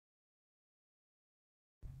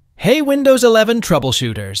Hey Windows 11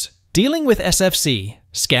 troubleshooters! Dealing with SFC,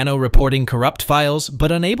 Scannow reporting corrupt files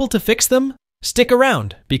but unable to fix them? Stick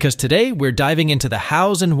around, because today we're diving into the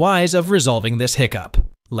hows and whys of resolving this hiccup.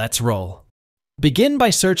 Let's roll. Begin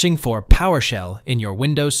by searching for Powershell in your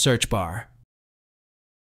Windows search bar.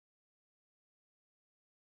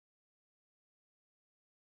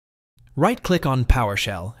 Right-click on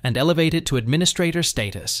Powershell and elevate it to Administrator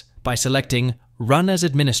status by selecting Run as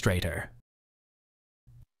Administrator.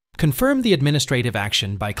 Confirm the administrative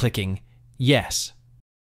action by clicking Yes.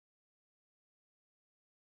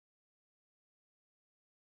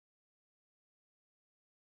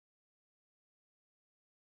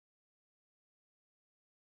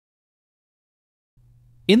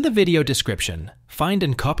 In the video description, find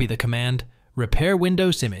and copy the command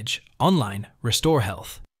Repair-WindowsImage online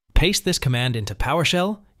RestoreHealth. Paste this command into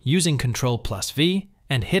PowerShell using Ctrl+V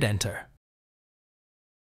and hit Enter.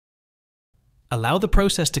 Allow the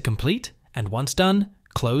process to complete, and once done,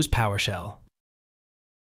 close PowerShell.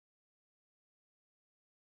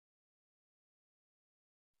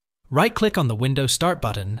 Right-click on the Windows Start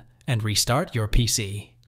button and restart your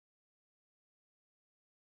PC.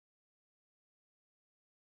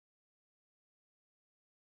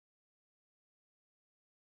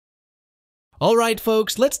 Alright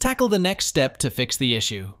folks, let's tackle the next step to fix the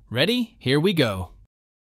issue. Ready? Here we go.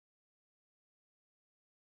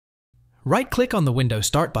 Right-click on the Windows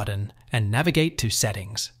Start button and navigate to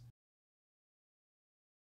Settings.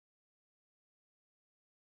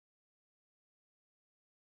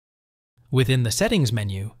 Within the Settings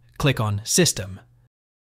menu, click on System.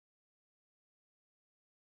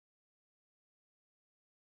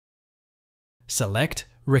 Select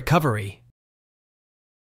Recovery.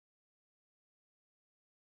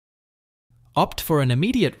 Opt for an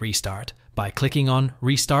immediate restart by clicking on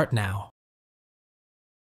Restart Now.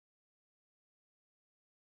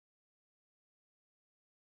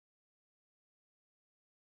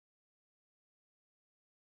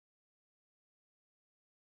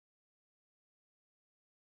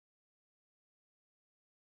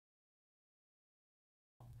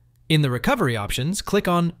 In the recovery options, click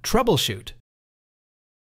on Troubleshoot.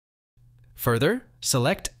 Further,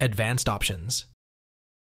 select Advanced Options.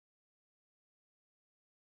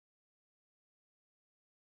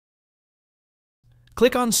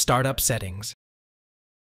 Click on Startup Settings.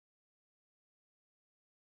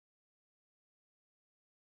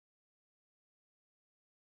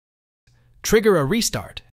 Trigger a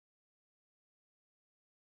restart.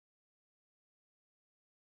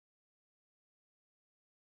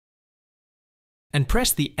 And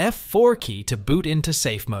press the F4 key to boot into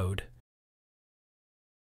safe mode.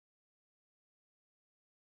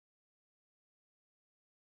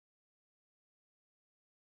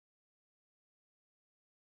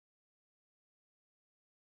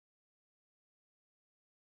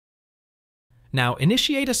 Now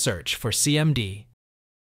initiate a search for CMD.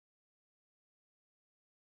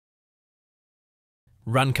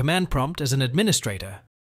 Run command prompt as an administrator.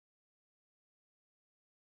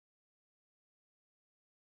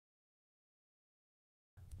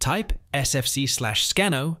 Type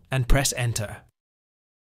SFC/Scannow and press Enter.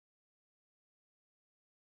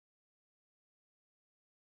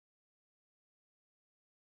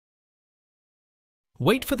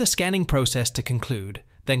 Wait for the scanning process to conclude,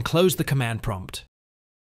 then close the command prompt.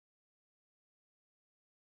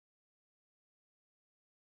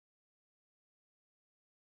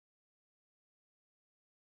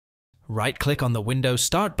 Right-click on the Windows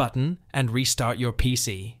Start button and restart your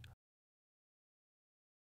PC.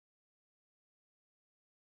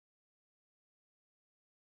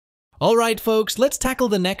 Alright folks, let's tackle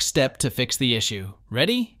the next step to fix the issue.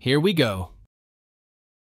 Ready? Here we go.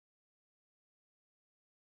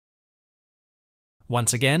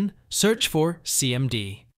 Once again, search for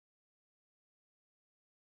CMD.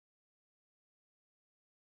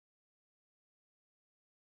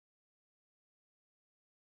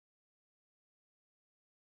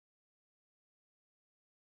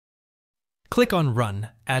 Click on Run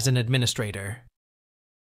as an administrator.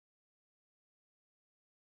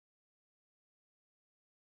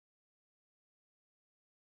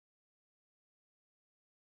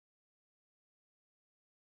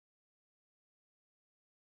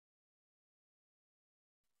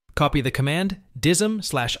 Copy the command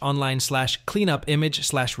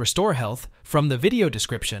DISM/online/cleanupimage/RestoreHealth from the video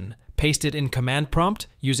description, paste it in command prompt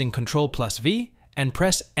using Ctrl+V, and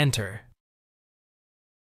press Enter.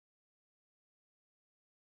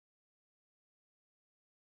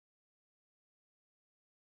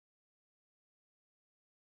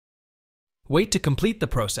 Wait to complete the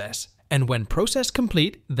process, and when process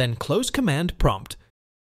complete, then close command prompt.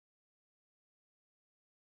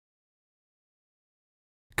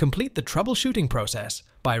 complete the troubleshooting process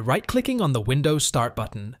by right-clicking on the Windows Start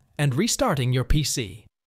button and restarting your PC.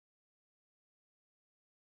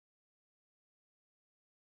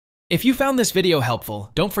 If you found this video helpful,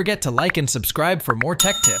 don't forget to like and subscribe for more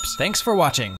tech tips. Thanks for watching.